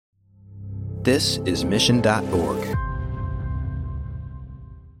This is Mission.org.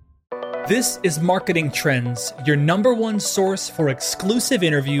 This is Marketing Trends, your number one source for exclusive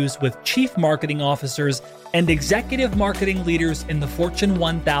interviews with chief marketing officers and executive marketing leaders in the Fortune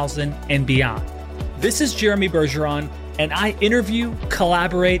 1000 and beyond. This is Jeremy Bergeron, and I interview,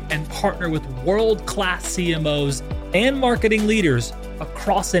 collaborate, and partner with world-class CMOs and marketing leaders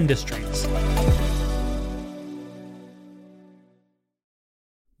across industries.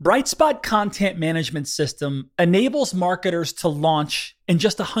 Brightspot Content Management System enables marketers to launch in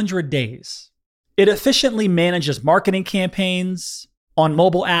just 100 days. It efficiently manages marketing campaigns on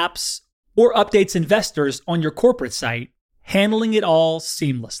mobile apps or updates investors on your corporate site, handling it all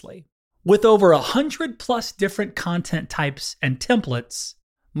seamlessly. With over 100 plus different content types and templates,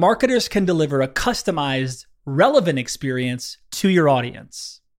 marketers can deliver a customized, relevant experience to your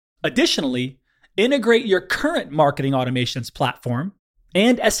audience. Additionally, integrate your current marketing automations platform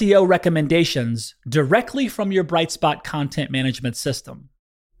and SEO recommendations directly from your Brightspot content management system,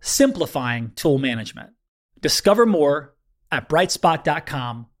 simplifying tool management. Discover more at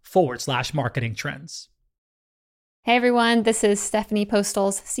brightspot.com/marketing trends. Hey everyone, this is Stephanie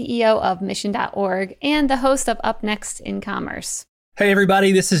Postles, CEO of Mission.org and the host of Up Next in Commerce. Hey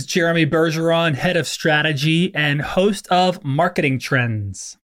everybody, this is Jeremy Bergeron, head of strategy and host of Marketing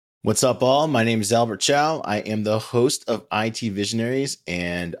Trends. What's up, all? My name is Albert Chow. I am the host of IT Visionaries,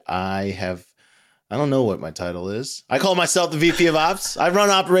 and I don't know what my title is. I call myself the VP of Ops. I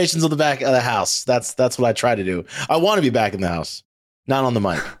run operations on the back of the house. That's what I try to do. I want to be back in the house, not on the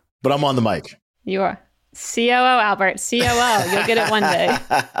mic, but I'm on the mic. You are COO, Albert. COO. You'll get it one day.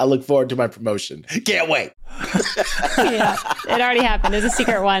 I look forward to my promotion. Can't wait. Yeah, it already happened. There's a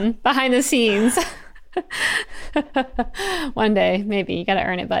secret one behind the scenes. One day, maybe. You got to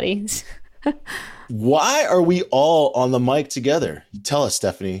earn it, buddy. Why are we all on the mic together? Tell us,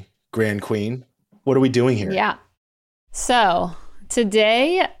 Stephanie, Grand Queen. What are we doing here? Yeah. So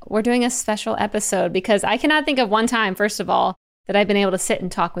today we're doing a special episode because I cannot think of one time, first of all, that I've been able to sit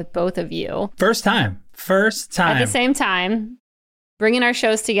and talk with both of you. First time. At the same time, bringing our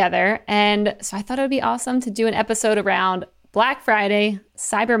shows together. And so I thought it would be awesome to do an episode around Black Friday,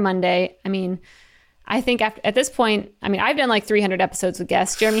 Cyber Monday. I think at this point, I've done like 300 episodes with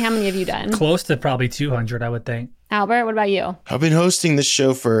guests. Jeremy, how many have you done? Close to probably 200, I would think. Albert, what about you? I've been hosting this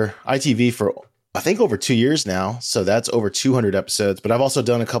show for ITV for, I think, over 2 years now. So that's over 200 episodes. But I've also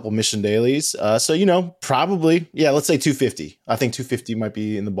done a couple Mission Dailies. Probably, let's say 250. I think 250 might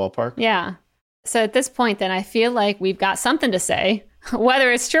be in the ballpark. Yeah. So at this point, then, I feel like we've got something to say.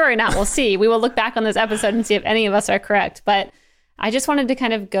 Whether it's true or not, we'll see. We will look back on this episode and see if any of us are correct. But I just wanted to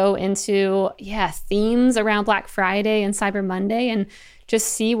kind of go into, themes around Black Friday and Cyber Monday and just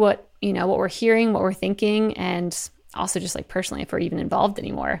see what we're hearing, what we're thinking, and also just like personally, if we're even involved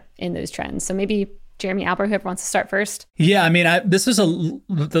anymore in those trends. So maybe Jeremy, Albert, whoever wants to start first. Yeah, this is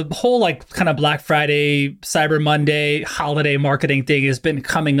the whole like kind of Black Friday, Cyber Monday, holiday marketing thing has been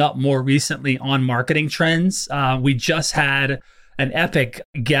coming up more recently on Marketing Trends. We just had an epic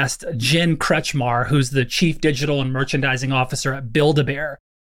guest, Jen Kretschmar, who's the Chief Digital and Merchandising Officer at Build-A-Bear.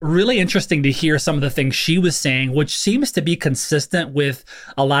 Really interesting to hear some of the things she was saying, which seems to be consistent with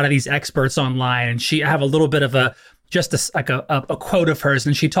a lot of these experts online. And I have a little bit of a quote of hers,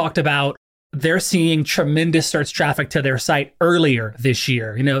 and she talked about they're seeing tremendous search traffic to their site earlier this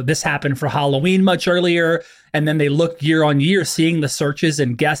year. This happened for Halloween much earlier. And then they look year on year, seeing the searches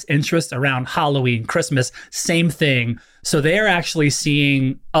and guest interest around Halloween, Christmas, same thing. So they're actually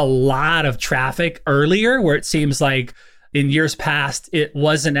seeing a lot of traffic earlier, where it seems like in years past, it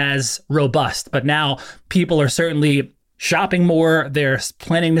wasn't as robust. But now people are certainly shopping more. They're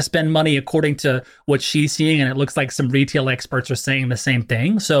planning to spend money according to what she's seeing. And it looks like some retail experts are saying the same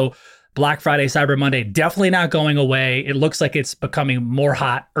thing. So Black Friday, Cyber Monday, definitely not going away. It looks like it's becoming more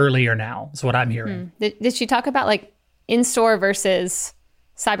hot earlier now, is what I'm hearing. Did she talk about like in-store versus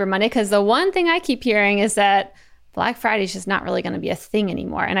Cyber Monday? Because the one thing I keep hearing is that Black Friday is just not really going to be a thing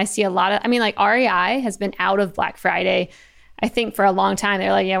anymore. And I see a lot of, REI has been out of Black Friday, I think, for a long time.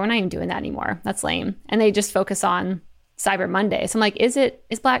 They're like, we're not even doing that anymore. That's lame. And they just focus on Cyber Monday. So I'm like, is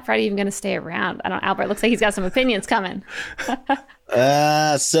Black Friday even going to stay around? I don't know. Albert looks like he's got some opinions coming.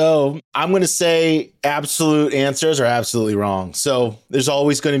 So I'm going to say absolute answers are absolutely wrong. So there's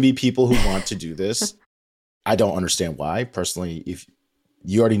always going to be people who want to do this. I don't understand why. Personally, if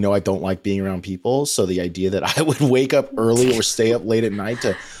you already know, I don't like being around people. So the idea that I would wake up early or stay up late at night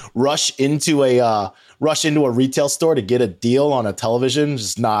to rush into a retail store to get a deal on a television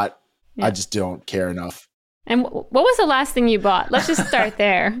is not, I just don't care enough. And what was the last thing you bought? Let's just start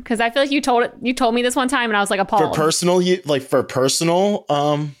there, because I feel like you told me this one time, and I was like appalled. For personal, like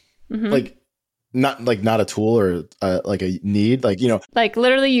Not a tool or like a need, like, Like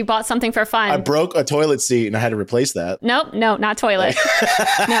literally you bought something for fun. I broke a toilet seat and I had to replace that. Nope, no, not toilet.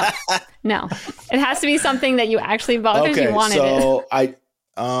 No. It has to be something that you actually bought because you wanted it.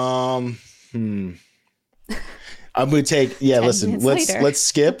 I'm going to take, listen, let's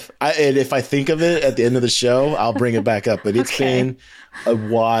skip. And if I think of it at the end of the show, I'll bring it back up. But it's been a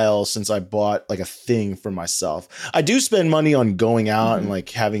while since I bought like a thing for myself. I do spend money on going out and like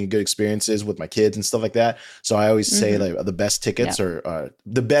having good experiences with my kids and stuff like that. So I always say like the best tickets or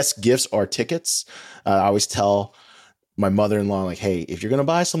the best gifts are tickets. I always tell my mother-in-law, like, hey, if you're going to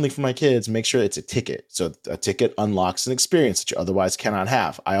buy something for my kids, make sure it's a ticket. So a ticket unlocks an experience that you otherwise cannot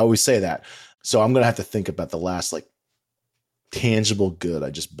have. I always say that. So I'm going to have to think about the last like tangible good I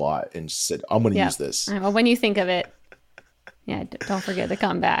just bought and just said, I'm going to use this. Well, when you think of it, don't forget to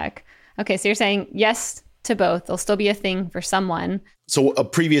come back. Okay. So you're saying yes to both. There'll still be a thing for someone. So a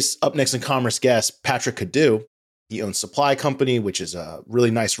previous Up Next in Commerce guest, Patrick Cadieux, he owns Supply Company, which is a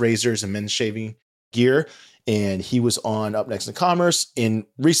really nice razors and men's shaving gear. And he was on Up Next in Commerce. And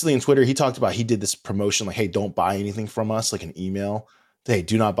recently on Twitter, he talked about, he did this promotion, like, hey, don't buy anything from us, like an email. Hey,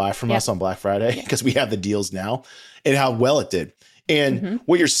 do not buy from us on Black Friday because we have the deals now, and how well it did. And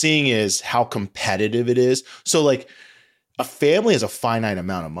what you're seeing is how competitive it is. So like a family has a finite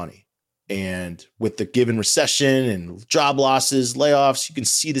amount of money. And with the given recession and job losses, layoffs, you can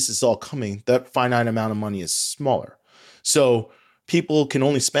see this is all coming. That finite amount of money is smaller. So people can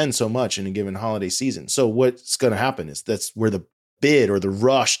only spend so much in a given holiday season. So what's going to happen is that's where the bid or the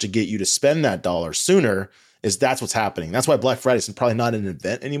rush to get you to spend that dollar sooner is that's what's happening. That's why Black Friday is probably not an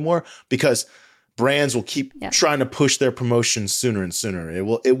event anymore, because brands will keep trying to push their promotions sooner and sooner.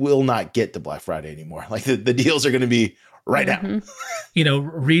 It will not get to Black Friday anymore. Like the deals are going to be right now.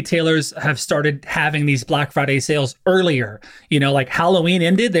 Retailers have started having these Black Friday sales earlier. Like Halloween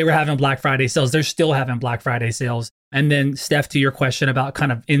ended, they were having Black Friday sales. They're still having Black Friday sales. And then, Steph, to your question about kind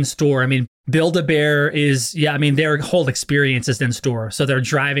of in store, I mean, Build-A-Bear is, their whole experience is in store. So they're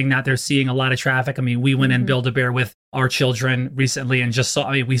driving that. They're seeing a lot of traffic. I mean, we went in Build-A-Bear with our children recently and just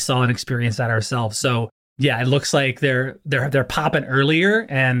we saw and experienced that ourselves. So it looks like they're popping earlier.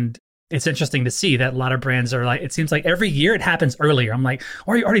 And it's interesting to see that a lot of brands are like, it seems like every year it happens earlier. I'm like,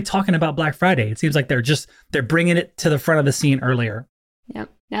 are you already talking about Black Friday? It seems like they're bringing it to the front of the scene earlier. Yeah.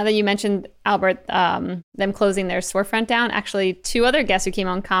 Now that you mentioned, Albert, them closing their storefront down, actually 2 other guests who came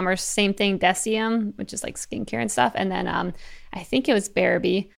on Commerce, same thing, Decium, which is like skincare and stuff. And then I think it was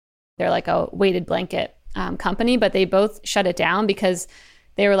Bearaby. They're like a weighted blanket company, but they both shut it down because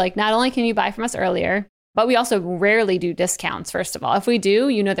they were like, not only can you buy from us earlier, but we also rarely do discounts, first of all. If we do,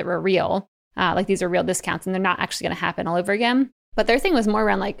 you know that we're real. Like these are real discounts and they're not actually going to happen all over again. But their thing was more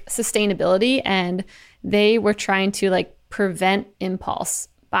around like sustainability, and they were trying to like prevent impulse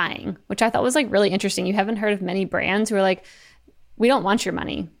buying, which I thought was like really interesting. You haven't heard of many brands who are like, we don't want your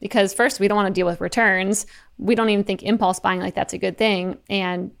money because first, we don't want to deal with returns. We don't even think impulse buying like that's a good thing.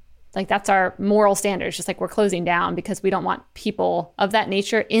 And like, that's our moral standards. Just like we're closing down because we don't want people of that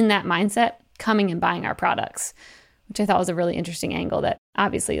nature in that mindset coming and buying our products, which I thought was a really interesting angle that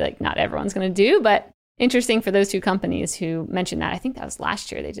obviously like not everyone's going to do, but interesting for those 2 companies who mentioned that. I think that was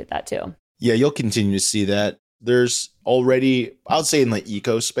last year they did that too. Yeah, you'll continue to see that. There's already, I would say in the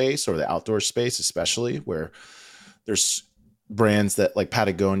eco space or the outdoor space, especially where there's brands that like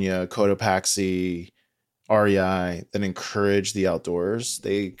Patagonia, Cotopaxi, REI that encourage the outdoors.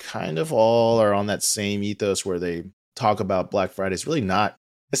 They kind of all are on that same ethos where they talk about Black Friday. It's really not,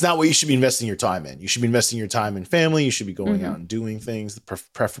 it's not what you should be investing your time in. You should be investing your time in family. You should be going out and doing things,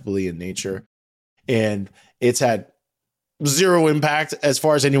 preferably in nature. And it's had 0 impact as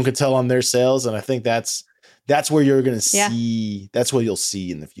far as anyone could tell on their sales. And I think that's where you're going to see, that's what you'll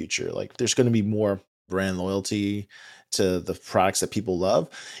see in the future. Like there's going to be more brand loyalty to the products that people love.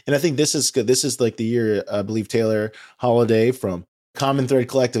 And I think this is good. This is like the year, I believe Taylor Holiday from Common Thread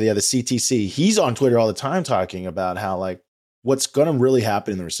Collective, the CTC, he's on Twitter all the time talking about how like what's going to really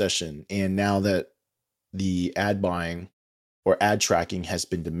happen in the recession. And now that the ad buying or ad tracking has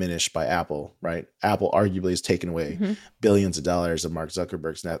been diminished by Apple, right? Apple arguably has taken away billions of dollars of Mark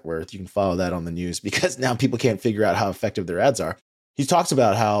Zuckerberg's net worth. You can follow that on the news because now people can't figure out how effective their ads are. He talks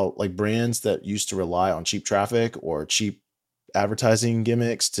about how like brands that used to rely on cheap traffic or cheap advertising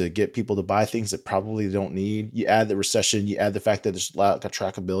gimmicks to get people to buy things that probably they don't need. You add the recession, you add the fact that there's a lot of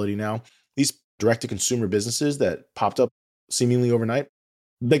trackability now. These direct-to-consumer businesses that popped up seemingly overnight,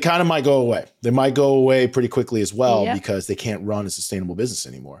 they kind of might go away. They might go away pretty quickly as well because they can't run a sustainable business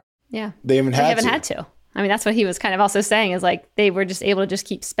anymore. Yeah. They haven't had to. I mean, that's what he was kind of also saying is like they were just able to just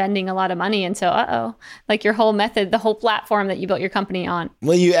keep spending a lot of money until, like your whole method, the whole platform that you built your company on.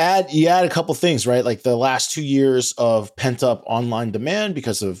 Well, you add a couple things, right? Like the last 2 years of pent up online demand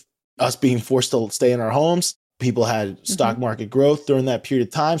because of us being forced to stay in our homes. People had stock market growth during that period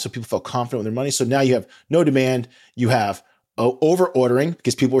of time. So people felt confident with their money. So now you have no demand. You have over ordering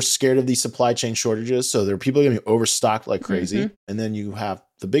because people were scared of these supply chain shortages. So there are people going to be overstocked like crazy. And then you have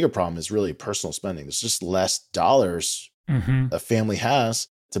the bigger problem is really personal spending. There's just less dollars a family has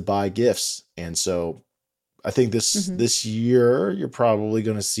to buy gifts. And so I think this year, you're probably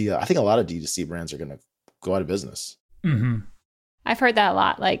going to see, I think a lot of D2C brands are going to go out of business. I've heard that a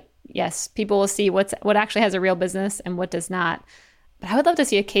lot. Like, yes, people will see what actually has a real business and what does not. But I would love to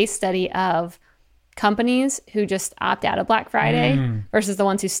see a case study of companies who just opt out of Black Friday versus the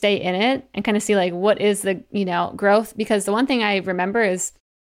ones who stay in it and kind of see like what is the, growth. Because the one thing I remember is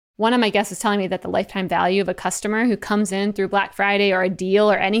one of my guests was telling me that the lifetime value of a customer who comes in through Black Friday or a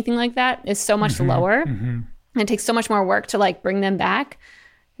deal or anything like that is so much lower. And it takes so much more work to like bring them back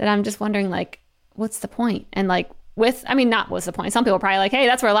that I'm just wondering like, what's the point? And like not what's the point? Some people are probably like, hey,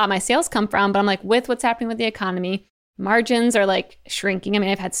 that's where a lot of my sales come from. But I'm like, with what's happening with the economy, margins are like shrinking. I mean,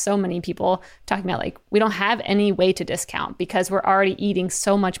 I've had so many people talking about like, we don't have any way to discount because we're already eating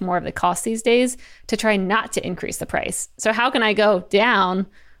so much more of the cost these days to try not to increase the price. So how can I go down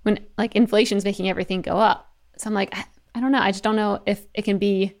when like inflation's making everything go up? So I'm like, I don't know. I just don't know if it can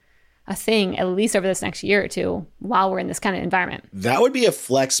be a thing, at least over this next year or two, while we're in this kind of environment. That would be a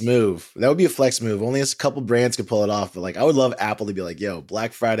flex move. Only a couple brands could pull it off. But like, I would love Apple to be like, yo,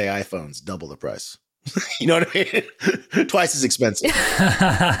 Black Friday iPhones, double the price. You know what I mean? Twice as expensive.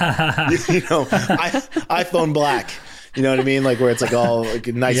 iPhone Black. You know what I mean? Like where it's like all like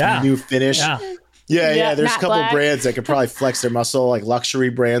a nice new finish. Yeah. There's a couple of brands that could probably flex their muscle. Like luxury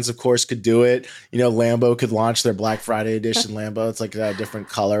brands, of course, could do it. Lambo could launch their Black Friday edition Lambo. It's like a different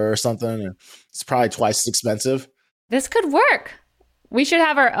color or something. And it's probably twice as expensive. This could work. We should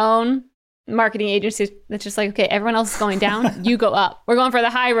have our own marketing agency that's just like, okay, everyone else is going down, you go up. We're going for the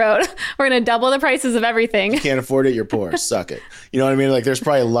high road. We're going to double the prices of everything. You can't afford it, you're poor. Suck it. You know what I mean? Like there's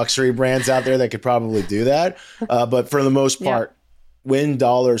probably luxury brands out there that could probably do that. But for the most part, when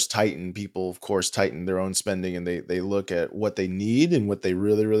dollars tighten, people, of course, tighten their own spending and they look at what they need and what they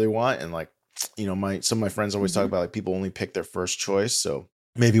really, really want. And like, some of my friends always talk about like people only pick their first choice. So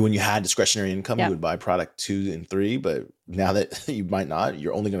maybe when you had discretionary income, you would buy product 2 and 3, but now that you might not,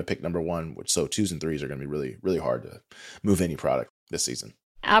 you're only going to pick number 1, so 2s and 3s are going to be really, really hard to move any product this season.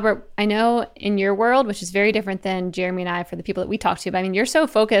 Albert, I know in your world, which is very different than Jeremy and I for the people that we talk to, but I mean, you're so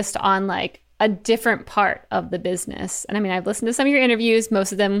focused on like a different part of the business. And I mean, I've listened to some of your interviews,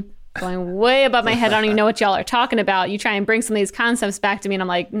 most of them going way above my head. I don't even know what y'all are talking about. You try and bring some of these concepts back to me and I'm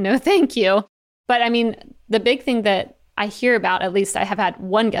like, no, thank you. But I mean, the big thing that I hear about, at least I have had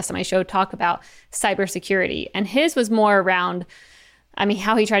one guest on my show talk about cybersecurity, and his was more around, I mean,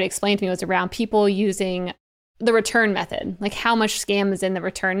 how he tried to explain to me was around people using the return method, like how much scam is in the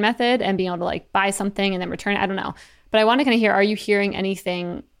return method and being able to like buy something and then return it. I don't know. But I want to kind of hear, are you hearing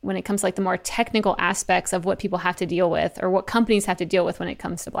anything when it comes to like the more technical aspects of what people have to deal with or what companies have to deal with when it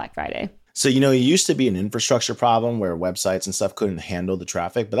comes to Black Friday? So, it used to be an infrastructure problem where websites and stuff couldn't handle the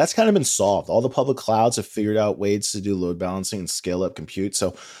traffic, but that's kind of been solved. All the public clouds have figured out ways to do load balancing and scale up compute.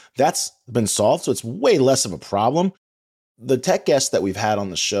 So that's been solved. So it's way less of a problem. The tech guests that we've had on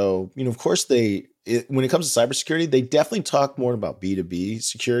the show, of course, when it comes to cybersecurity, they definitely talk more about B2B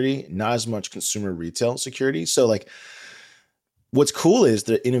security, not as much consumer retail security. So like, what's cool is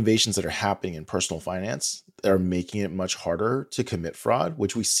the innovations that are happening in personal finance are making it much harder to commit fraud,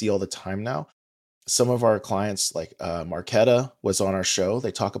 which we see all the time now. Some of our clients, like Marqeta, was on our show.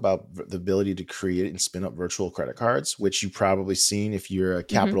 They talk about the ability to create and spin up virtual credit cards, which you've probably seen if you're a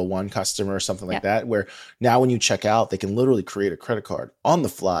Capital One customer or something like that, where now when you check out, they can literally create a credit card on the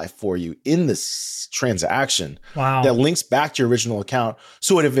fly for you in this transaction that links back to your original account.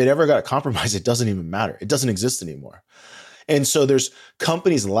 So if it ever got compromised, it doesn't even matter. It doesn't exist anymore. And so there's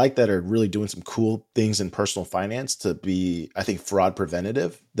companies like that are really doing some cool things in personal finance to be, I think, fraud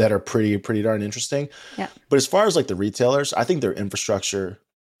preventative that are pretty darn interesting. Yeah. But as far as like the retailers, I think their infrastructure,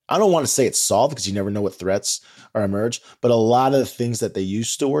 I don't want to say it's solved because you never know what threats are emerge, but a lot of the things that they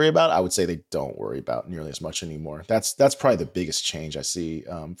used to worry about, I would say they don't worry about nearly as much anymore. That's probably the biggest change I see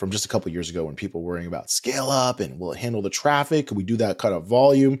from just a couple of years ago when people were worrying about scale up and will it handle the traffic? Can we do that kind of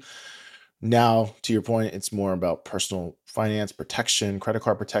volume? Now, to your point, it's more about personal finance protection, credit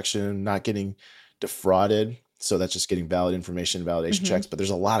card protection, not getting defrauded. So that's just getting valid information, validation checks. But there's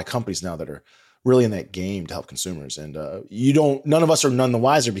a lot of companies now that are really in that game to help consumers. And none of us are none the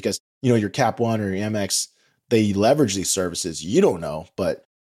wiser because your Cap One or your Amex, they leverage these services. You don't know, but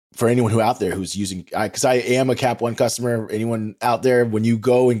for anyone who out there who's using, because I am a Cap One customer, anyone out there, when you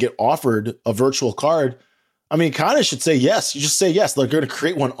go and get offered a virtual card, I mean, kind of should say yes. You just say yes. They're going to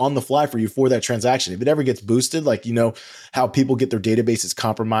create one on the fly for you for that transaction. If it ever gets boosted, like, how people get their databases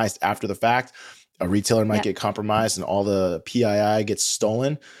compromised after the fact, a retailer might get compromised and all the PII gets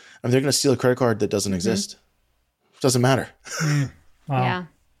stolen. I mean, they're going to steal a credit card that doesn't exist. It doesn't matter. Wow. Yeah.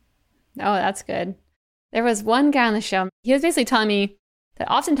 Oh, that's good. There was one guy on the show. He was basically telling me that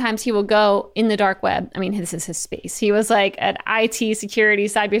oftentimes he will go in the dark web. I mean, this is his space. He was like an IT security,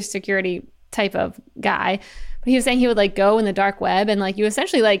 cybersecurity type of guy. But he was saying he would like go in the dark web and like you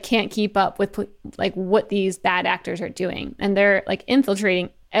essentially like can't keep up with like what these bad actors are doing. And they're like infiltrating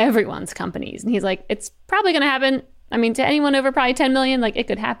everyone's companies. And he's like, it's probably going to happen. I mean, to anyone over probably 10 million, like it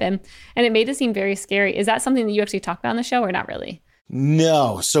could happen. And it made it seem very scary. Is that something that you actually talk about on the show or not really?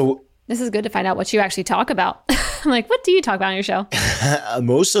 No. So this is good to find out what you actually talk about. I'm like, what do you talk about on your show?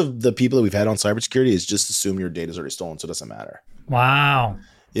 Most of the people that we've had on cybersecurity is just assume your data is already stolen. So it doesn't matter. Wow.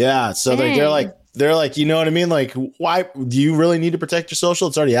 Yeah. So they're like, you know what I mean? Like, why do you really need to protect your social?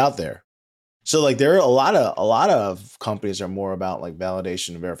 It's already out there. So like there are a lot of companies are more about like validation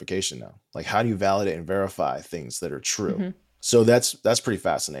and verification now. Like how do you validate and verify things that are true? Mm-hmm. So that's pretty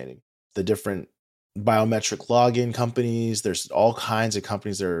fascinating. The different biometric login companies, there's all kinds of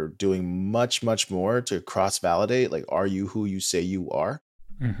companies that are doing much, much more to cross-validate. Like, are you who you say you are?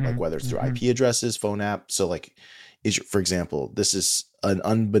 Mm-hmm. Like whether it's through IP addresses, phone app. So like, for example, this is an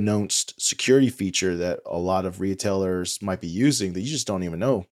unbeknownst security feature that a lot of retailers might be using that you just don't even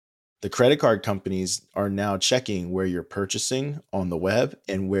know. The credit card companies are now checking where you're purchasing on the web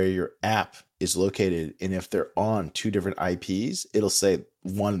and where your app is located. And if they're on two different IPs, it'll say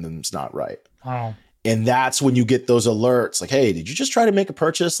one of them's not right. Wow. And that's when you get those alerts like, hey, did you just try to make a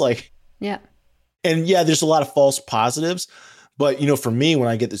purchase? Like, yeah. And yeah, there's a lot of false positives. But, for me, when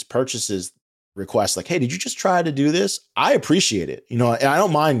I get these purchases requests like, hey, did you just try to do this? I appreciate it, and I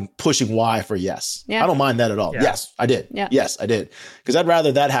don't mind pushing Y for yes. Yeah. I don't mind that at all. Yeah. Yes, I did. Yeah. Yes, I did. Because I'd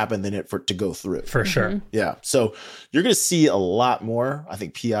rather that happen than it to go through. For sure. Yeah. So you're going to see a lot more, I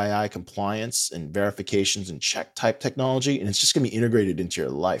think, PII compliance and verifications and check type technology. And it's just going to be integrated into your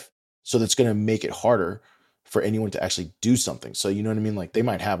life. So that's going to make it harder for anyone to actually do something. So you know what I mean? Like they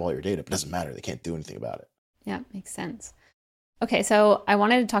might have all your data, but it doesn't matter. They can't do anything about it. Yeah, makes sense. Okay, so I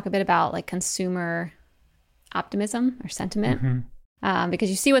wanted to talk a bit about like consumer optimism or sentiment,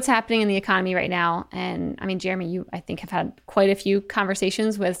 because you see what's happening in the economy right now. And I mean, Jeremy, you, I think, have had quite a few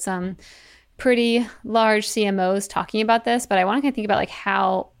conversations with some pretty large CMOs talking about this. But I want to kind of think about like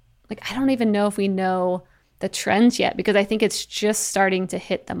how, like, I don't even know if we know the trends yet, because I think it's just starting to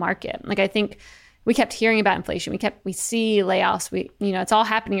hit the market. Like, I think we kept hearing about inflation. We see layoffs. It's all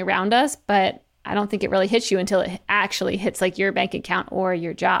happening around us, but I don't think it really hits you until it actually hits like your bank account or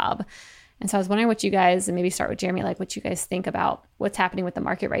your job. And so I was wondering what you guys, and maybe start with Jeremy, like what you guys think about what's happening with the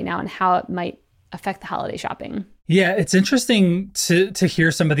market right now and how it might affect the holiday shopping. Yeah, it's interesting to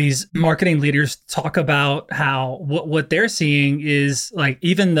hear some of these marketing leaders talk about how what they're seeing is like,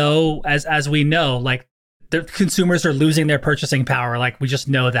 even though as we know, like the consumers are losing their purchasing power, like we just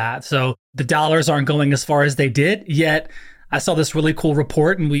know that. So the dollars aren't going as far as they did yet. I saw this really cool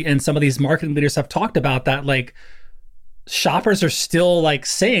report, and some of these marketing leaders have talked about that. Like shoppers are still like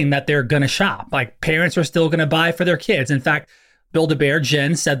saying that they're going to shop. Like parents are still going to buy for their kids. In fact, Build-A-Bear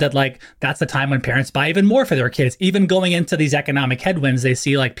Jen said that like that's the time when parents buy even more for their kids. Even going into these economic headwinds, they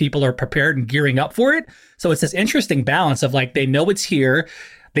see like people are prepared and gearing up for it. So it's this interesting balance of like they know it's here.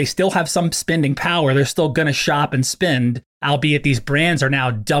 They still have some spending power. They're still going to shop and spend, albeit these brands are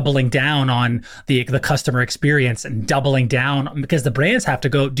now doubling down on the customer experience and doubling down because the brands have to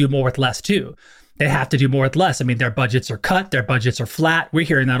go do more with less too. They have to do more with less. I mean, their budgets are cut. Their budgets are flat. We're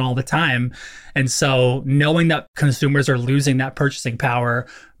hearing that all the time. And so knowing that consumers are losing that purchasing power,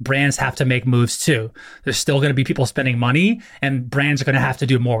 brands have to make moves too. There's still going to be people spending money and brands are going to have to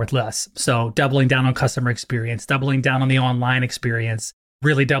do more with less. So doubling down on customer experience, doubling down on the online experience,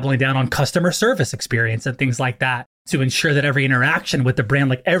 really doubling down on customer service experience and things like that to ensure that every interaction with the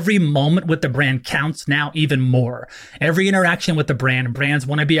brand, like every moment with the brand counts now even more. Every interaction with the brands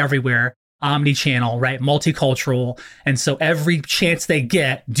want to be everywhere, omni-channel, right? Multicultural. And so every chance they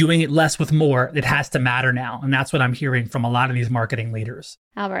get, doing it less with more, it has to matter now. And that's what I'm hearing from a lot of these marketing leaders.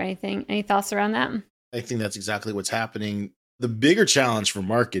 Albert, any thoughts around that? I think that's exactly what's happening. The bigger challenge for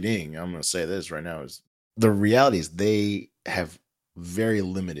marketing, I'm going to say this right now, is the reality is they have very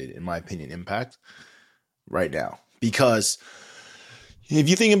limited, in my opinion, impact right now. Because if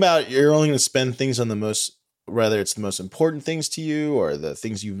you think about you're only going to spend things on the most whether it's the most important things to you or the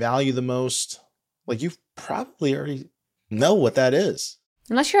things you value the most, like you probably already know what that is.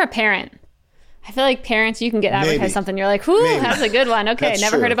 Unless you're a parent. I feel like parents, you can get advertised Maybe. something. You're like, whoo, Maybe. that's a good one. Okay, That's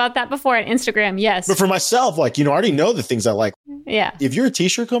never true. heard about that before on Instagram. Yes. But for myself, like, I already know the things I like. Yeah. If you're a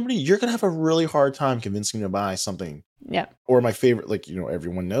t-shirt company, you're going to have a really hard time convincing me to buy something. Yep. Or my favorite, like,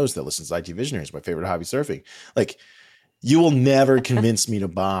 everyone knows that listens to IT Visionaries, my favorite hobby, surfing. Like, you will never convince me to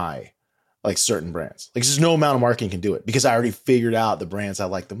buy like certain brands. Like, there's no amount of marketing can do it because I already figured out the brands I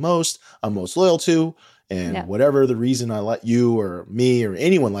like the most, I'm most loyal to, and whatever the reason I like you or me or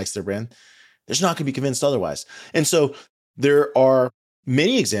anyone likes their brand, there's not going to be convinced otherwise. And so there are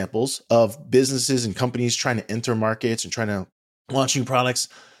many examples of businesses and companies trying to enter markets and trying to launch new products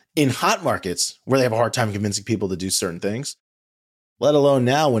in hot markets where they have a hard time convincing people to do certain things. Let alone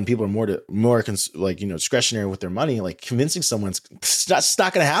now when people are more discretionary with their money, like convincing someone's it's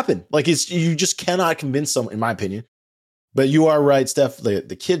not going to happen. Like you just cannot convince someone, in my opinion. But you are right, Steph.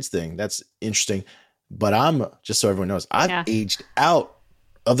 The kids thing, that's interesting. But I'm just so everyone knows, I've aged out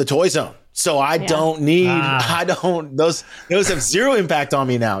of the toy zone. So I don't need, those have zero impact on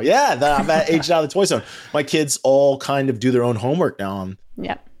me now. Yeah, I'm aged out of the toy zone. My kids all kind of do their own homework now.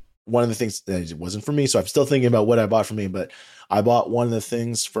 Yep. One of the things that it wasn't for me. So I'm still thinking about what I bought for me, but I bought one of the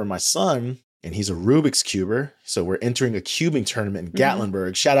things for my son and he's a Rubik's Cuber. So we're entering a cubing tournament in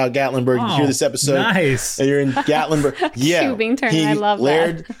Gatlinburg. Shout out Gatlinburg. You hear this episode. Nice. And you're in Gatlinburg. Yeah. Cubing tournament. I love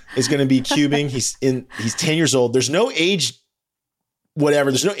Laird that. is going to be cubing. He's 10 years old. There's no age,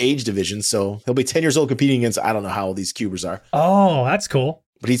 whatever. There's no age division. So he'll be 10 years old competing against, I don't know how old these cubers are. Oh, that's cool.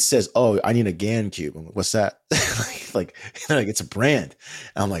 But he says, "Oh, I need a GAN cube." I'm like, "What's that?" like it's a brand.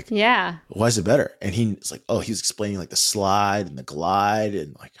 And I'm like, "Yeah, why is it better?" And he's like, "Oh, he was explaining like the slide and the glide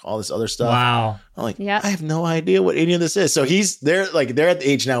and like all this other stuff." Wow. I'm like, I have no idea what any of this is. So they're at the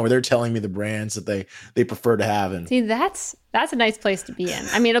age now where they're telling me the brands that they prefer to have. And see, that's a nice place to be in.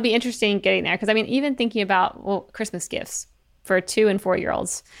 I mean, it'll be interesting getting there because I mean, even thinking about Christmas gifts for 2 and 4 year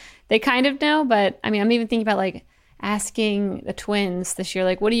olds, they kind of know. But I mean, I'm even thinking about like asking the twins this year,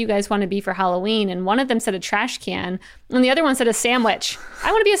 like, what do you guys want to be for Halloween? And one of them said a trash can and the other one said a sandwich.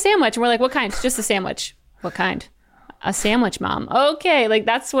 I want to be a sandwich. And we're like, what kind? Just a sandwich. What kind? A sandwich, Mom. Okay. Like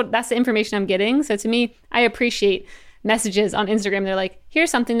that's the information I'm getting. So to me, I appreciate messages on Instagram. They're like, here's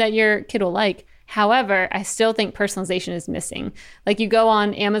something that your kid will like. However, I still think personalization is missing. Like you go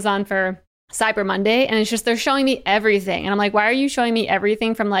on Amazon for Cyber Monday and it's just, they're showing me everything. And I'm like, why are you showing me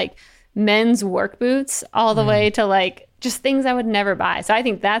everything from like men's work boots all the way to like just things I would never buy? So I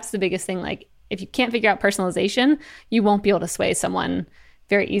think that's the biggest thing. Like if you can't figure out personalization, you won't be able to sway someone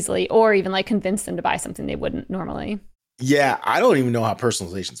very easily or even like convince them to buy something they wouldn't normally. Yeah, I don't even know how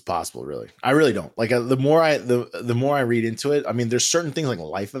personalization is possible, really. I really don't. Like the more I read into it, I mean, there's certain things like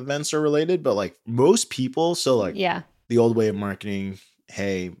life events are related, but like most people, so like the old way of marketing,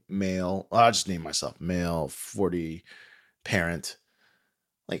 hey, male, I'll just name myself, male, 40, parent,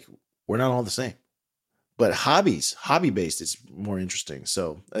 like we're not all the same. But hobby-based is more interesting.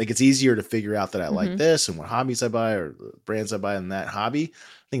 So I think it's easier to figure out that I like this and what hobbies I buy or brands I buy in that hobby.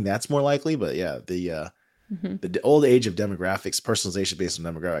 I think that's more likely. But yeah, the old age of demographics, personalization based on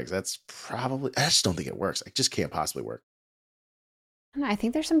demographics, that's probably, I just don't think it works. It just can't possibly work. I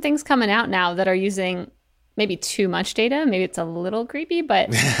think there's some things coming out now that are using maybe too much data. Maybe it's a little creepy, but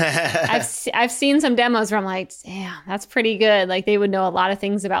I've seen some demos where I'm like, damn, that's pretty good. Like they would know a lot of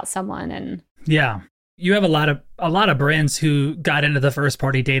things about someone. And yeah, you have a lot of brands who got into the first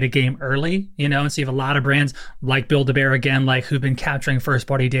party data game early, and so you have a lot of brands like Build-A-Bear again, like who've been capturing first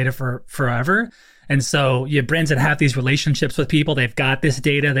party data for forever. And so you have brands that have these relationships with people. They've got this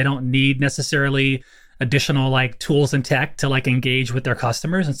data. They don't need necessarily additional like tools and tech to like engage with their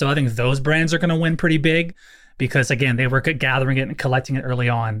customers. And so I think those brands are going to win pretty big because again, they work at gathering it and collecting it early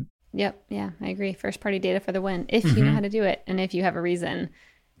on. Yep. Yeah, I agree. First party data for the win if you know how to do it. And if you have a reason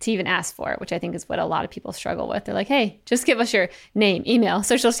to even ask for it, which I think is what a lot of people struggle with. They're like, hey, just give us your name, email,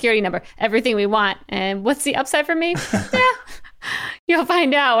 social security number, everything we want. And what's the upside for me? You'll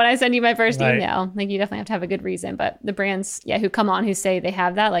find out when I send you my first email. Like you definitely have to have a good reason. But the brands, who come on, who say they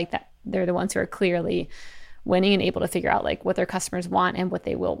have that, like that, they're the ones who are clearly winning and able to figure out like what their customers want and what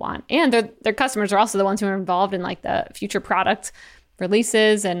they will want. And their customers are also the ones who are involved in like the future product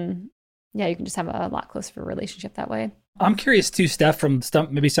releases. And you can just have a lot closer of a relationship that way. I'm curious too, Steph, from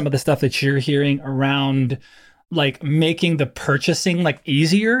maybe some of the stuff that you're hearing around like making the purchasing like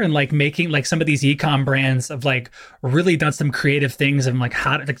easier and like making like some of these e-com brands have like really done some creative things and like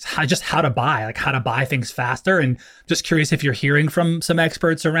how to buy things faster. And just curious if you're hearing from some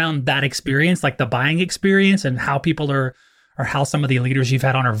experts around that experience, like the buying experience and how people are or how some of the leaders you've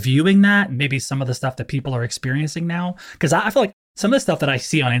had on are viewing that, and maybe some of the stuff that people are experiencing now? Because I feel like some of the stuff that I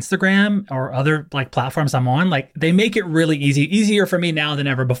see on Instagram or other like platforms I'm on, like they make it really easier for me now than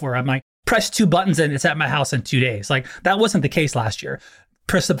ever before. I'm like, press 2 buttons and it's at my house in 2 days. Like that wasn't the case last year.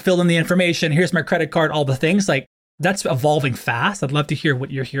 Fill in the information. Here's my credit card, all the things. Like that's evolving fast. I'd love to hear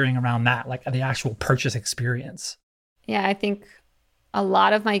what you're hearing around that, like the actual purchase experience. Yeah, I think a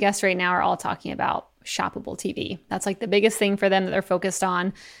lot of my guests right now are all talking about shoppable TV. That's like the biggest thing for them that they're focused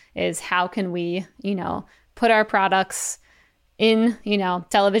on is how can we, put our products in,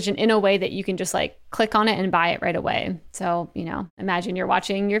 television in a way that you can just like click on it and buy it right away. So, imagine you're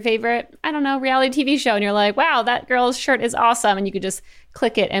watching your favorite, reality TV show and you're like, wow, that girl's shirt is awesome. And you could just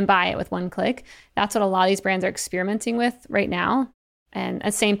click it and buy it with one click. That's what a lot of these brands are experimenting with right now. And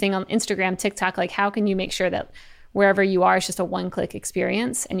the same thing on Instagram, TikTok, like how can you make sure that wherever you are, it's just a one-click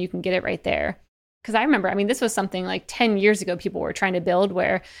experience and you can get it right there. Because I remember, this was something like 10 years ago people were trying to build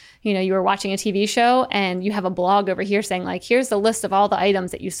where, you were watching a TV show and you have a blog over here saying like, here's the list of all the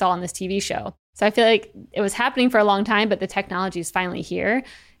items that you saw on this TV show. So I feel like it was happening for a long time, but the technology is finally here.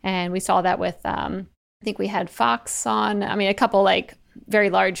 And we saw that with, I think we had Fox on, a couple like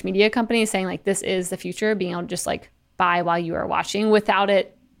very large media companies saying like, this is the future, being able to just like buy while you are watching without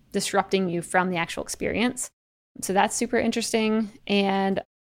it disrupting you from the actual experience. So that's super interesting. And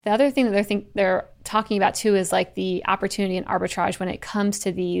the other thing that they're talking about too is like the opportunity and arbitrage when it comes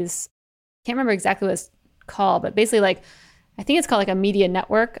to these, I can't remember exactly what it's called, but basically like, I think it's called like a media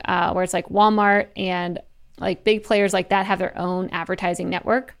network where it's like Walmart and like big players like that have their own advertising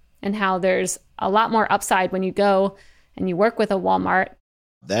network, and how there's a lot more upside when you go and you work with a Walmart.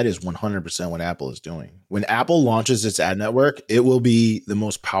 That is 100% what Apple is doing. When Apple launches its ad network, it will be the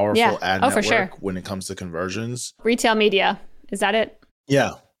most powerful ad network for sure. when it comes to conversions. Retail media. Is that it?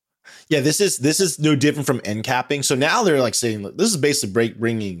 Yeah. Yeah, this is no different from end capping. So now they're like saying, this is basically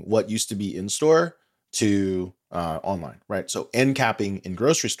bringing what used to be in store to online, right? So end capping in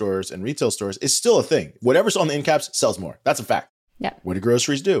grocery stores and retail stores is still a thing. Whatever's on the end caps sells more. That's a fact. Yeah. What do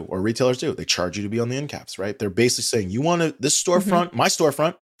groceries do or retailers do? They charge you to be on the end caps, right? They're basically saying, you want this storefront, my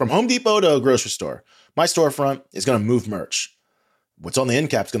storefront, from Home Depot to a grocery store, my storefront is going to move merch. What's on the end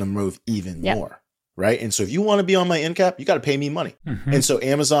cap is going to move even more. Right. And so if you want to be on my end cap, you got to pay me money. And so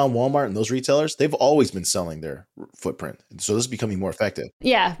Amazon, Walmart, and those retailers, they've always been selling their footprint. And so this is becoming more effective.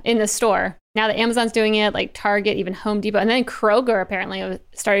 Yeah. In the store. Now that Amazon's doing it, like Target, even Home Depot, and then Kroger apparently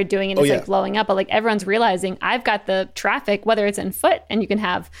started doing it. And it's like blowing up. But like everyone's realizing I've got the traffic, whether it's in foot and you can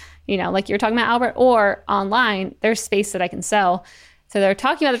have, like you're talking about, Albert, or online, there's space that I can sell. So they're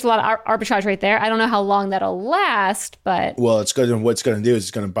talking about there's a lot of arbitrage right there. I don't know how long that'll last, but. Well, what's going to do is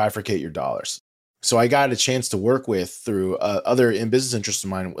it's going to bifurcate your dollars. So I got a chance to work with through other business interests of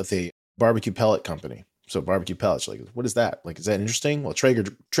mine with a barbecue pellet company. So barbecue pellets, like, what is that? Like, is that interesting? Well,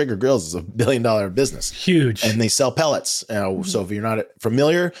 Traeger Grills is $1 billion business. Huge. And they sell pellets. So if you're not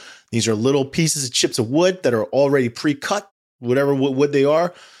familiar, these are little pieces of chips of wood that are already pre-cut, whatever wood they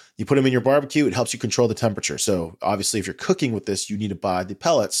are. You put them in your barbecue. It helps you control the temperature. So obviously, if you're cooking with this, you need to buy the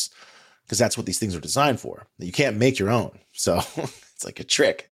pellets because that's what these things are designed for. You can't make your own. So it's like a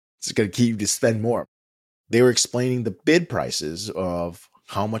trick. It's going to keep you to spend more. They were explaining the bid prices of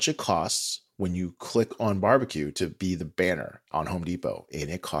how much it costs when you click on barbecue to be the banner on Home Depot,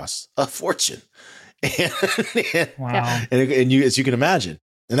 and it costs a fortune. Wow. And you, as you can imagine,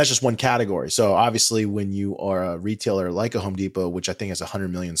 and that's just one category. So obviously, when you are a retailer like a Home Depot, which I think has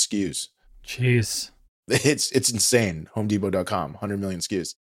 100 million SKUs, jeez, it's insane. HomeDepot.com, 100 million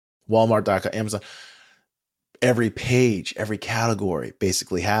SKUs, Walmart.com, Amazon. Every page, every category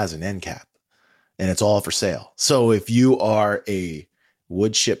basically has an end cap, and it's all for sale. So if you are a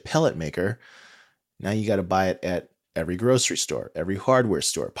wood chip pellet maker, now you got to buy it at every grocery store, every hardware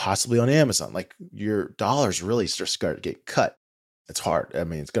store, possibly on Amazon. Like your dollars really start to get cut. It's hard.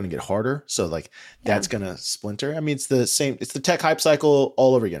 It's going to get harder. So that's going to splinter. It's the same. It's the tech hype cycle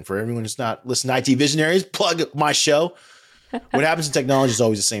all over again. For everyone who's not listening to IT Visionaries, plug my show. What happens in technology is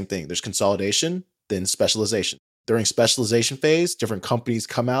always the same thing. There's consolidation, then specialization. During specialization phase, different companies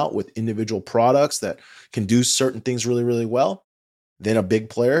come out with individual products that can do certain things really, really well. Then a big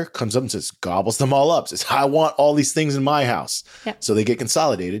player comes up and says, gobbles them all up. Says, I want all these things in my house. Yep. So they get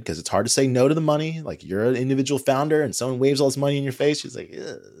consolidated because it's hard to say no to the money. Like you're an individual founder and someone waves all this money in your face. She's like,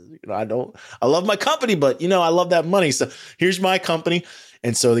 I love my company, but I love that money. So here's my company.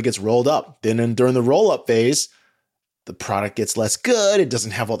 And so it gets rolled up. Then during the roll up phase, the product gets less good. It doesn't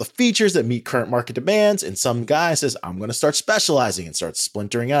have all the features that meet current market demands. And some guy says, I'm going to start specializing and start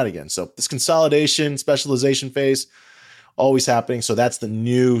splintering out again. So this consolidation, specialization phase, always happening. So that's the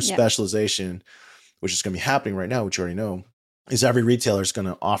new specialization, which is going to be happening right now, which you already know. is every retailer is going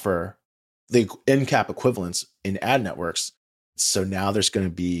to offer the end cap equivalents in ad networks. So now there's going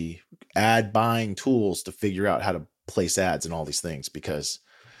to be ad buying tools to figure out how to place ads and all these things, because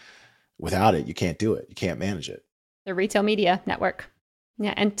without it, you can't do it. You can't manage it. The retail media network.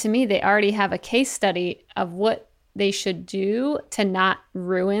 Yeah. And to me, they already have a case study of what they should do to not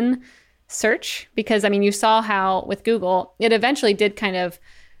ruin search. Because I mean, you saw how with Google, it eventually did kind of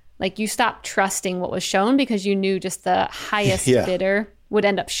like you stopped trusting what was shown because you knew just the highest bidder would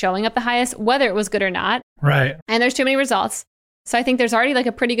end up showing up the highest, whether it was good or not. Right. And there's too many results. So I think there's already like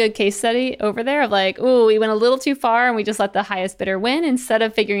a pretty good case study over there of like, ooh, we went a little too far and we just let the highest bidder win instead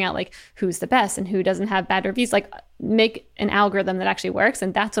of figuring out like who's the best and who doesn't have bad reviews. Like make an algorithm that actually works.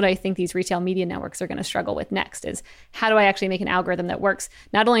 And that's what I think these retail media networks are going to struggle with next is how do I actually make an algorithm that works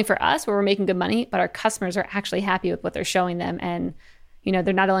not only for us where we're making good money, but our customers are actually happy with what they're showing them. And, you know,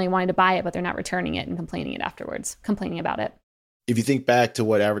 they're not only wanting to buy it, but they're not returning it and complaining about it. If you think back to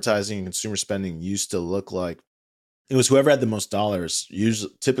what advertising and consumer spending used to look like, it was whoever had the most dollars,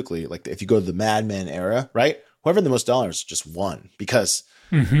 usually typically, like if you go to the Mad Men era, right? Whoever had the most dollars just won because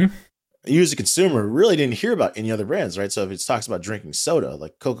you as a consumer really didn't hear about any other brands, right? So if it talks about drinking soda,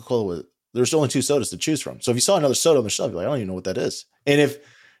 like Coca-Cola, there's only 2 sodas to choose from. So if you saw another soda on the shelf, you're like, I don't even know what that is. And if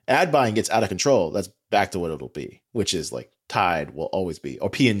ad buying gets out of control, that's back to what it'll be, which is like Tide will always be, or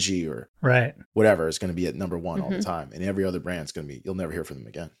P&G or whatever is going to be at number 1 all the time. And every other brand's going to be, you'll never hear from them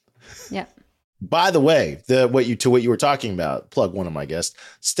again. Yeah. By the way, what you were talking about, plug one of my guests,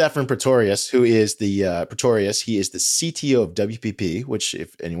 Stefan Pretorius, who is the Pretorius. He is the CTO of WPP, which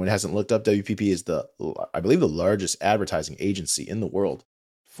if anyone hasn't looked up, WPP is I believe the largest advertising agency in the world.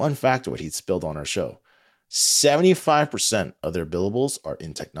 Fun fact of what he spilled on our show. 75% of their billables are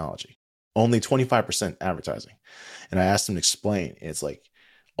in technology, only 25% advertising. And I asked him to explain. And it's like,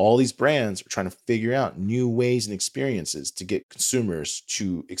 all these brands are trying to figure out new ways and experiences to get consumers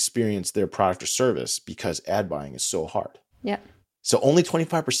to experience their product or service because ad buying is so hard. Yeah. So only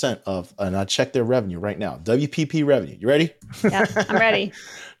 25% of, and I checked their revenue right now, WPP revenue. You ready? Yeah, I'm ready.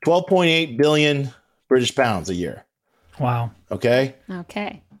 12.8 billion British pounds a year. Wow. Okay.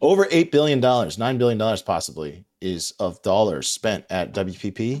 Over $8 billion, $9 billion possibly is of dollars spent at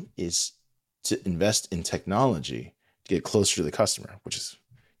WPP is to invest in technology to get closer to the customer, which is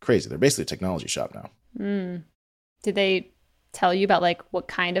crazy. They're basically a technology shop now. Did they tell you about like what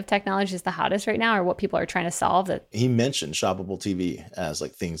kind of technology is the hottest right now or what people are trying to solve? That he mentioned shoppable TV as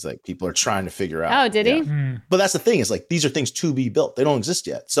like things like people are trying to figure out. Oh, did he? But that's the thing is like, these are things to be built. They don't exist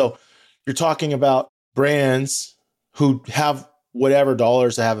yet. So you're talking about brands who have whatever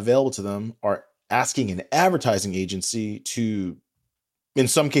dollars they have available to them are asking an advertising agency to, in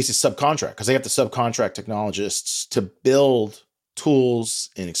some cases, subcontract, because they have to subcontract technologists to build tools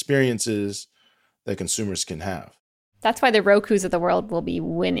and experiences that consumers can have. That's why the Rokus of the world will be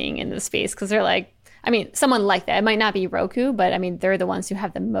winning in this space because they're like, I mean, someone like that. It might not be Roku, but I mean, they're the ones who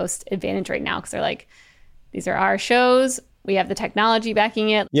have the most advantage right now because they're like, these are our shows. We have the technology backing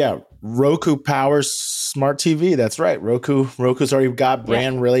it. Yeah, Roku powers smart TV. That's right. Roku's already got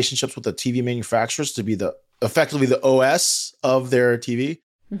brand relationships with the TV manufacturers to be effectively the OS of their TV.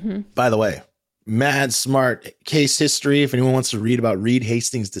 By the way, mad smart case history. If anyone wants to read about Reed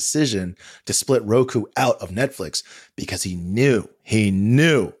Hastings' decision to split Roku out of Netflix because he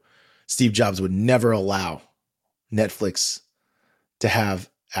knew Steve Jobs would never allow Netflix to have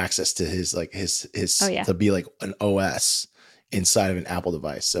access to his to be like an OS inside of an Apple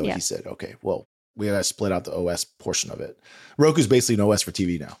device. So he said, okay, well, we got to split out the OS portion of it. Roku's basically an OS for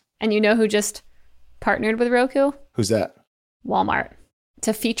TV now. And you know who just partnered with Roku? Who's that? Walmart.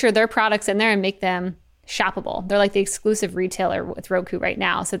 To feature their products in there and make them shoppable. They're like the exclusive retailer with Roku right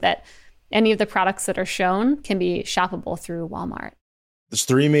now so that any of the products that are shown can be shoppable through Walmart. There's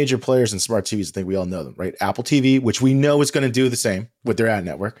 3 major players in smart TVs. I think we all know them, right? Apple TV, which we know is going to do the same with their ad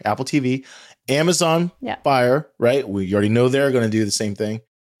network. Apple TV, Amazon Fire, right? We already know they're going to do the same thing.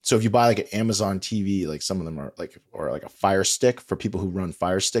 So if you buy like an Amazon TV, like some of them are like, or like a Fire Stick for people who run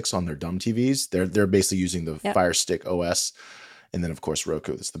Fire Sticks on their dumb TVs, they're basically using the Fire Stick OS. And then, of course,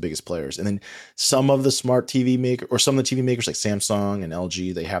 Roku, that's the biggest players. And then some of the smart TV maker or some of the TV makers like Samsung and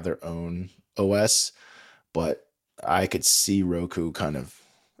LG, they have their own OS. But I could see Roku kind of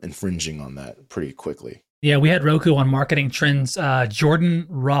infringing on that pretty quickly. Yeah, we had Roku on Marketing Trends. Jordan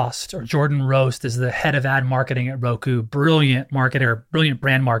Rost is the head of ad marketing at Roku. Brilliant marketer, brilliant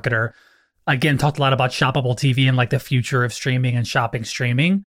brand marketer. Again, talked a lot about shoppable TV and like the future of streaming and shopping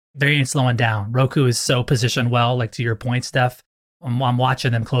streaming. They ain't slowing down. Roku is so positioned well, like to your point, Steph. I'm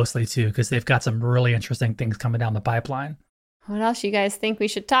watching them closely too because they've got some really interesting things coming down the pipeline. What else you guys think we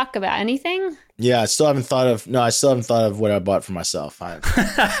should talk about? Anything? Yeah, I still haven't thought of what I bought for myself. Not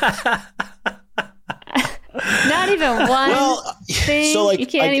even one thing. So like you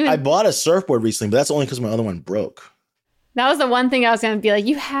can't even... I bought a surfboard recently, but that's only because my other one broke. That was the one thing I was going to be like,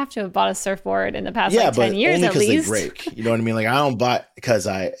 you have to have bought a surfboard in the past 10 years at least. Yeah, but only because they break. You know what I mean? Like I don't buy because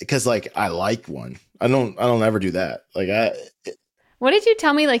I like one. I don't ever do that. What did you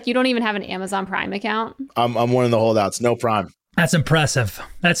tell me? Like you don't even have an Amazon Prime account? I'm one of the holdouts. No Prime. That's impressive.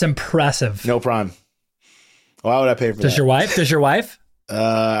 No Prime. Why would I pay for that? Does your wife?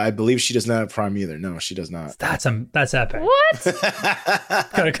 I believe she does not have Prime either. No, she does not. That's epic. What?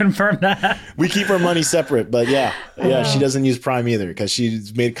 Gotta confirm that. We keep our money separate, but yeah, she doesn't use Prime either because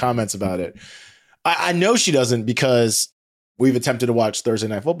she's made comments about it. I know she doesn't because we've attempted to watch Thursday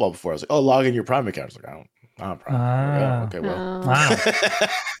Night Football before. I was like, oh, log in your Prime account. I was like, I don't have Prime. Okay, well. Wow.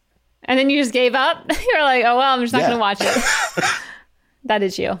 And then you just gave up? You're like, oh, well, I'm just not going to watch it. That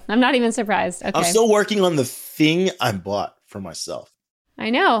is you. I'm not even surprised. Okay. I'm still working on the thing I bought for myself. I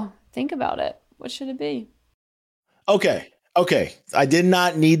know. Think about it. What should it be? Okay. I did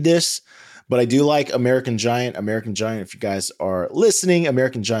not need this, but I do like American Giant. American Giant, if you guys are listening,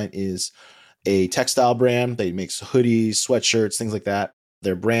 American Giant is a textile brand. They make hoodies, sweatshirts, things like that.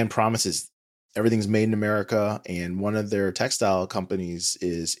 Their brand promises everything's made in America, and one of their textile companies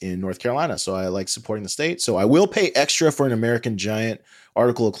is in North Carolina. So I like supporting the state. So I will pay extra for an American Giant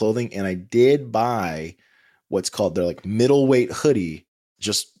article of clothing, and I did buy what's called their like middleweight hoodie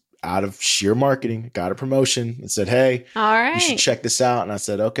just out of sheer marketing. Got a promotion and said, hey, all right, you should check this out. And I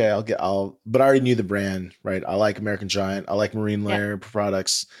said, okay, but I already knew the brand, right? I like American Giant. I like Marine Layer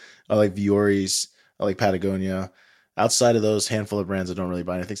products. I like Vuoris. I like Patagonia. Outside of those handful of brands, I don't really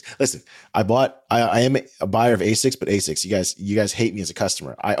buy anything. Listen, I am a buyer of Asics, but Asics, you guys hate me as a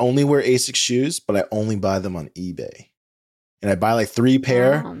customer. I only wear Asics shoes, but I only buy them on eBay. And I buy like 3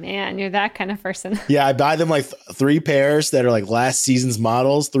 pair. Oh man, you're that kind of person. Yeah, I buy them like 3 pairs that are like last season's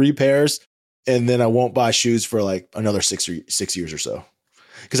models, 3 pairs. And then I won't buy shoes for like another 6 years or so.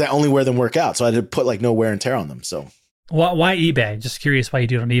 Because I only wear them work out. So I had to put like no wear and tear on them. So why eBay? Just curious why you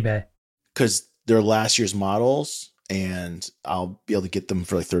do it on eBay. Because they're last year's models. And I'll be able to get them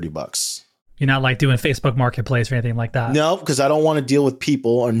for like $30. You're not like doing Facebook Marketplace or anything like that? No, because I don't want to deal with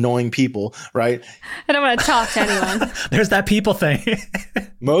people, annoying people, right? I don't want to talk to anyone. There's that people thing.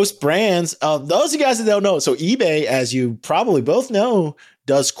 Most brands, those of you guys that don't know, so eBay, as you probably both know,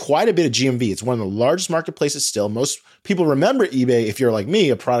 does quite a bit of GMV. It's one of the largest marketplaces still. Most people remember eBay, if you're like me,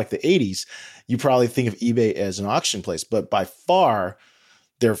 a product of the 80s, you probably think of eBay as an auction place. But by far,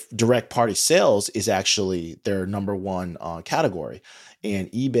 their direct party sales is actually their number one category.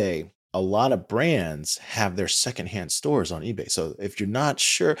 And eBay, a lot of brands have their secondhand stores on eBay. So if you're not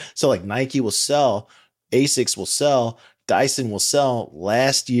sure, so like Nike will sell, Asics will sell, Dyson will sell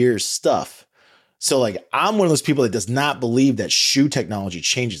last year's stuff. So like I'm one of those people that does not believe that shoe technology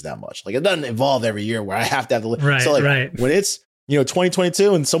changes that much. Like it doesn't evolve every year where I have to have the right. So like when it's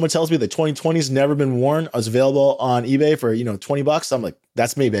 2022 and someone tells me that 2020's never been worn is available on eBay for, $20, I'm like,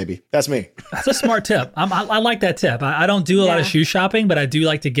 that's me, baby. That's me. That's a smart tip. I like that tip. I don't do a lot of shoe shopping, but I do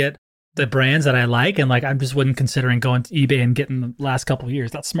like to get the brands that I like. And like, I just wasn't considering going to eBay and getting the last couple of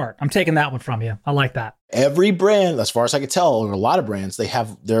years. That's smart. I'm taking that one from you. I like that. Every brand, as far as I could tell, or a lot of brands, they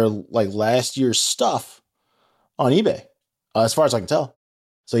have their like last year's stuff on eBay, as far as I can tell.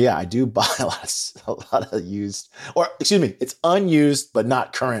 So yeah, I do buy a lot of used, or excuse me, it's unused but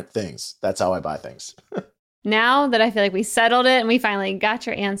not current things. That's how I buy things. Now that I feel like we settled it and we finally got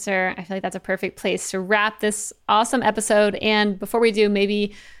your answer, I feel like that's a perfect place to wrap this awesome episode. And before we do,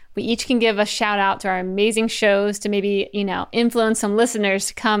 maybe we each can give a shout out to our amazing shows to maybe, influence some listeners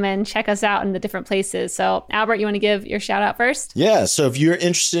to come and check us out in the different places. So Albert, you want to give your shout out first? Yeah. So if you're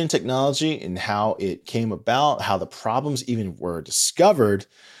interested in technology and how it came about, how the problems even were discovered,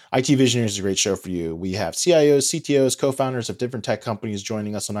 IT Visionaries is a great show for you. We have CIOs, CTOs, co-founders of different tech companies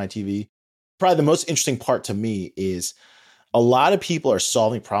joining us on ITV. Probably the most interesting part to me is a lot of people are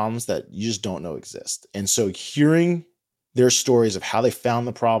solving problems that you just don't know exist. And so hearing their stories of how they found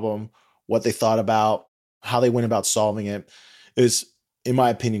the problem, what they thought about, how they went about solving it is, in my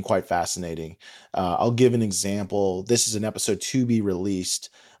opinion, quite fascinating. I'll give an example. This is an episode to be released.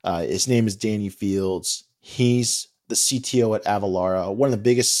 His name is Danny Fields. He's the CTO at Avalara, one of the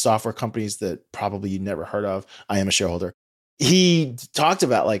biggest software companies that probably you've never heard of. I am a shareholder. He talked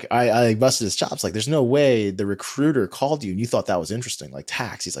about like, I busted his chops. Like, there's no way the recruiter called you and you thought that was interesting, like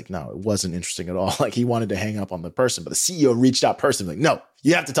tax. He's like, no, it wasn't interesting at all. Like he wanted to hang up on the person, but the CEO reached out personally. Like, no,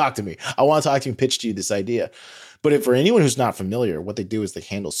 you have to talk to me. I want to talk to you and pitch to you this idea. But for anyone who's not familiar, what they do is they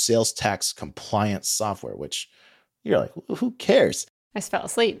handle sales tax compliance software, which You're like, well, who cares? I just fell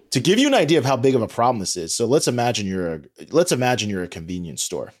asleep. To give you an idea of how big of a problem this is, so let's imagine you're a convenience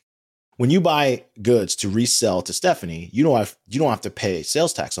store. When you buy goods to resell to Stephanie, you don't have to pay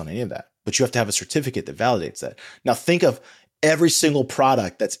sales tax on any of that, but you have to have a certificate that validates that. Now think of every single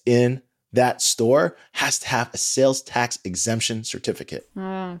product that's in that store has to have a sales tax exemption certificate.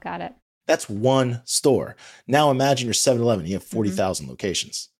 Oh, got it. That's one store. Now imagine you're 7-Eleven, you have 40,000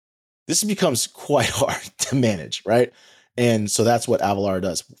 locations. This becomes quite hard to manage, right? And so that's what Avalara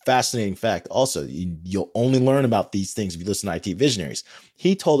does. Fascinating fact. Also, you'll only learn about these things if you listen to IT Visionaries.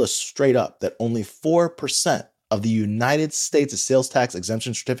 He told us straight up that only 4% of the United States' sales tax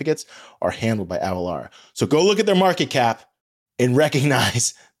exemption certificates are handled by Avalara. So go look at their market cap and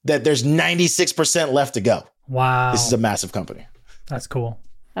recognize that there's 96% left to go. Wow. This is a massive company. That's cool.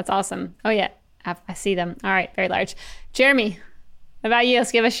 That's awesome. Oh, yeah. I see them. All right. Very large. Jeremy, what about you?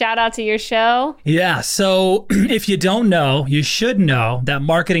 Let's give a shout out to your show. Yeah. So if you don't know, you should know that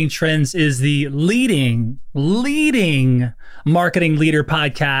Marketing Trends is the leading marketing leader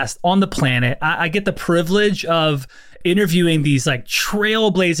podcast on the planet. I get the privilege of interviewing these like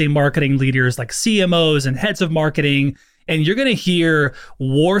trailblazing marketing leaders like CMOs and heads of marketing. And you're going to hear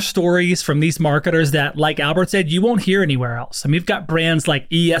war stories from these marketers that, like Albert said, you won't hear anywhere else. I mean, we've got brands like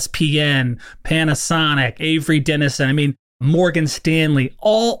ESPN, Panasonic, Avery Dennison. I mean, Morgan Stanley,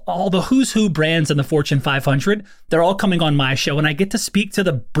 all the who's who brands in the Fortune 500, they're all coming on my show. And I get to speak to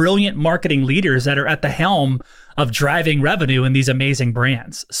the brilliant marketing leaders that are at the helm of driving revenue in these amazing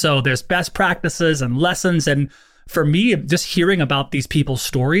brands. So there's best practices and lessons. And for me, just hearing about these people's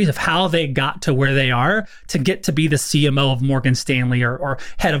stories of how they got to where they are to get to be the CMO of Morgan Stanley or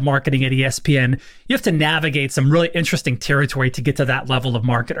head of marketing at ESPN, you have to navigate some really interesting territory to get to that level of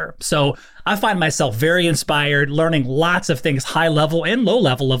marketer. So I find myself very inspired, learning lots of things, high level and low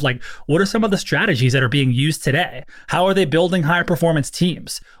level, of like, what are some of the strategies that are being used today? How are they building high performance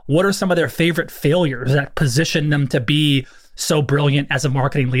teams? What are some of their favorite failures that position them to be so brilliant as a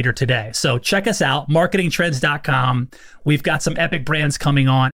marketing leader today? So check us out, marketingtrends.com. We've got some epic brands coming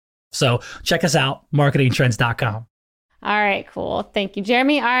on. So check us out, marketingtrends.com. All right, cool. Thank you,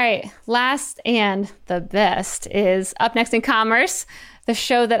 Jeremy. All right, last and the best is Up Next in Commerce, the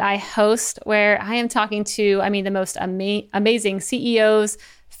show that I host where I am talking to, the most amazing CEOs,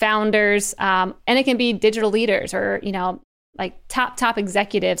 founders, and it can be digital leaders or, like top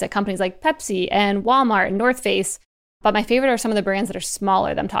executives at companies like Pepsi and Walmart and North Face. But my favorite are some of the brands that are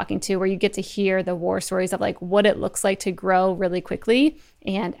smaller that I'm talking to, where you get to hear the war stories of like what it looks like to grow really quickly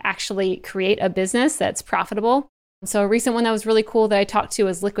and actually create a business that's profitable. So a recent one that was really cool that I talked to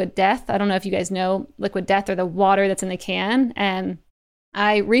was Liquid Death. I don't know if you guys know Liquid Death, or the water that's in the can. And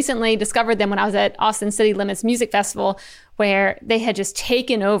I recently discovered them when I was at Austin City Limits Music Festival, where they had just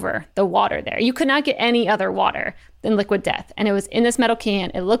taken over the water there. You could not get any other water than Liquid Death. And it was in this metal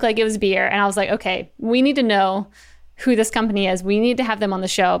can. It looked like it was beer. And I was like, okay, we need to know who this company is. We need to have them on the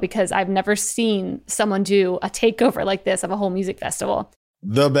show because I've never seen someone do a takeover like this of a whole music festival.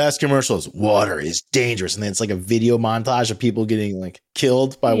 The best commercials, water is dangerous. And then it's like a video montage of people getting like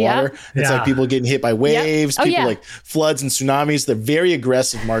killed by water. It's like people getting hit by waves, people like floods and tsunamis. They're very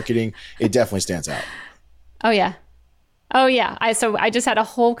aggressive marketing. It definitely stands out. Oh yeah. So I just had a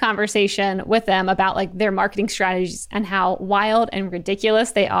whole conversation with them about like their marketing strategies and how wild and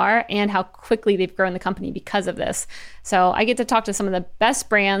ridiculous they are and how quickly they've grown the company because of this. So I get to talk to some of the best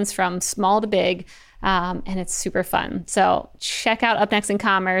brands from small to big, and it's super fun. So check out Up Next in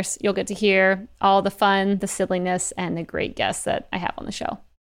Commerce. You'll get to hear all the fun, the silliness, and the great guests that I have on the show.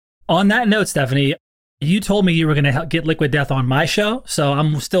 On that note, Stephanie, you told me you were going to get Liquid Death on my show, so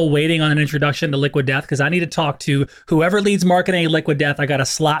I'm still waiting on an introduction to Liquid Death because I need to talk to whoever leads marketing at Liquid Death. I got a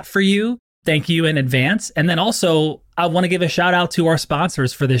slot for you. Thank you in advance. And then also, I want to give a shout out to our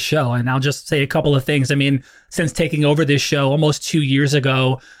sponsors for this show. And I'll just say a couple of things. I mean, since taking over this show almost 2 years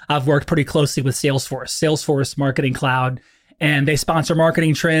ago, I've worked pretty closely with Salesforce Marketing Cloud, and they sponsor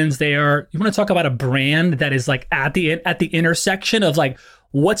Marketing Trends. You want to talk about a brand that is like at the intersection of like,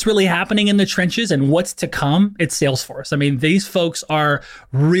 what's really happening in the trenches and what's to come? It's Salesforce. I mean, these folks are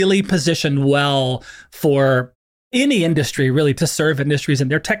really positioned well for any industry, really, to serve industries,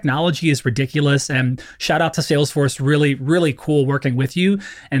 and their technology is ridiculous. And shout out to Salesforce, really, really cool working with you.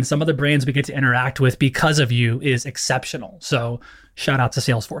 And some of the brands we get to interact with because of you is exceptional. So shout out to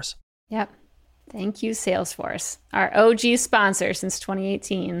Salesforce. Yep. Thank you, Salesforce, our OG sponsor since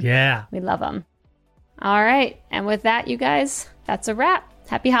 2018. Yeah. We love them. All right. And with that, you guys, that's a wrap.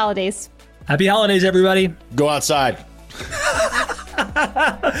 Happy holidays. Happy holidays, everybody. Go outside.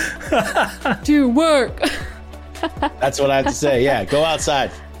 Do work. That's what I have to say. Yeah, go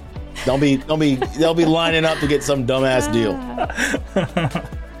outside. They'll be lining up to get some dumbass deal.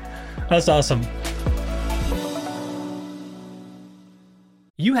 That's awesome.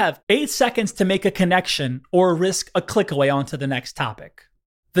 You have 8 seconds to make a connection or risk a click away onto the next topic.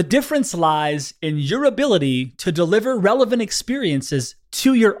 The difference lies in your ability to deliver relevant experiences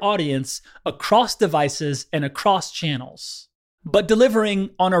to your audience across devices and across channels. But delivering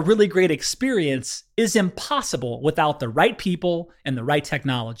on a really great experience is impossible without the right people and the right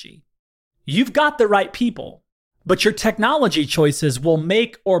technology. You've got the right people, but your technology choices will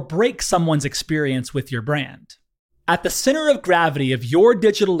make or break someone's experience with your brand. At the center of gravity of your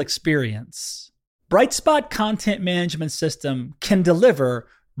digital experience, Brightspot Content Management System can deliver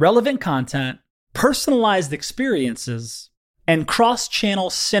relevant content, personalized experiences, and cross-channel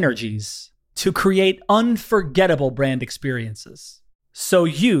synergies to create unforgettable brand experiences, so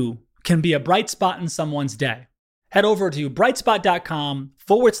you can be a bright spot in someone's day. Head over to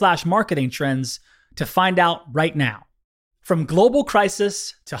brightspot.com/marketing trends to find out right now. From global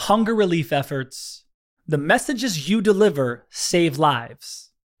crisis to hunger relief efforts, the messages you deliver save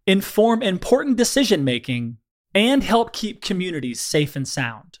lives, inform important decision-making, and help keep communities safe and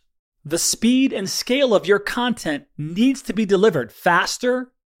sound. The speed and scale of your content needs to be delivered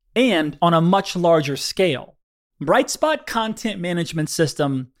faster and on a much larger scale. Brightspot Content Management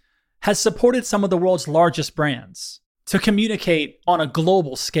System has supported some of the world's largest brands to communicate on a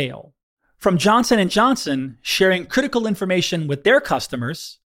global scale. From Johnson & Johnson sharing critical information with their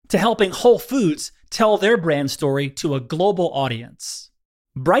customers to helping Whole Foods tell their brand story to a global audience.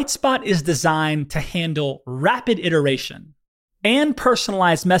 Brightspot is designed to handle rapid iteration and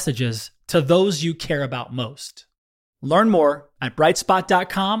personalized messages to those you care about most. Learn more at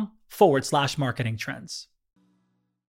brightspot.com/marketing trends.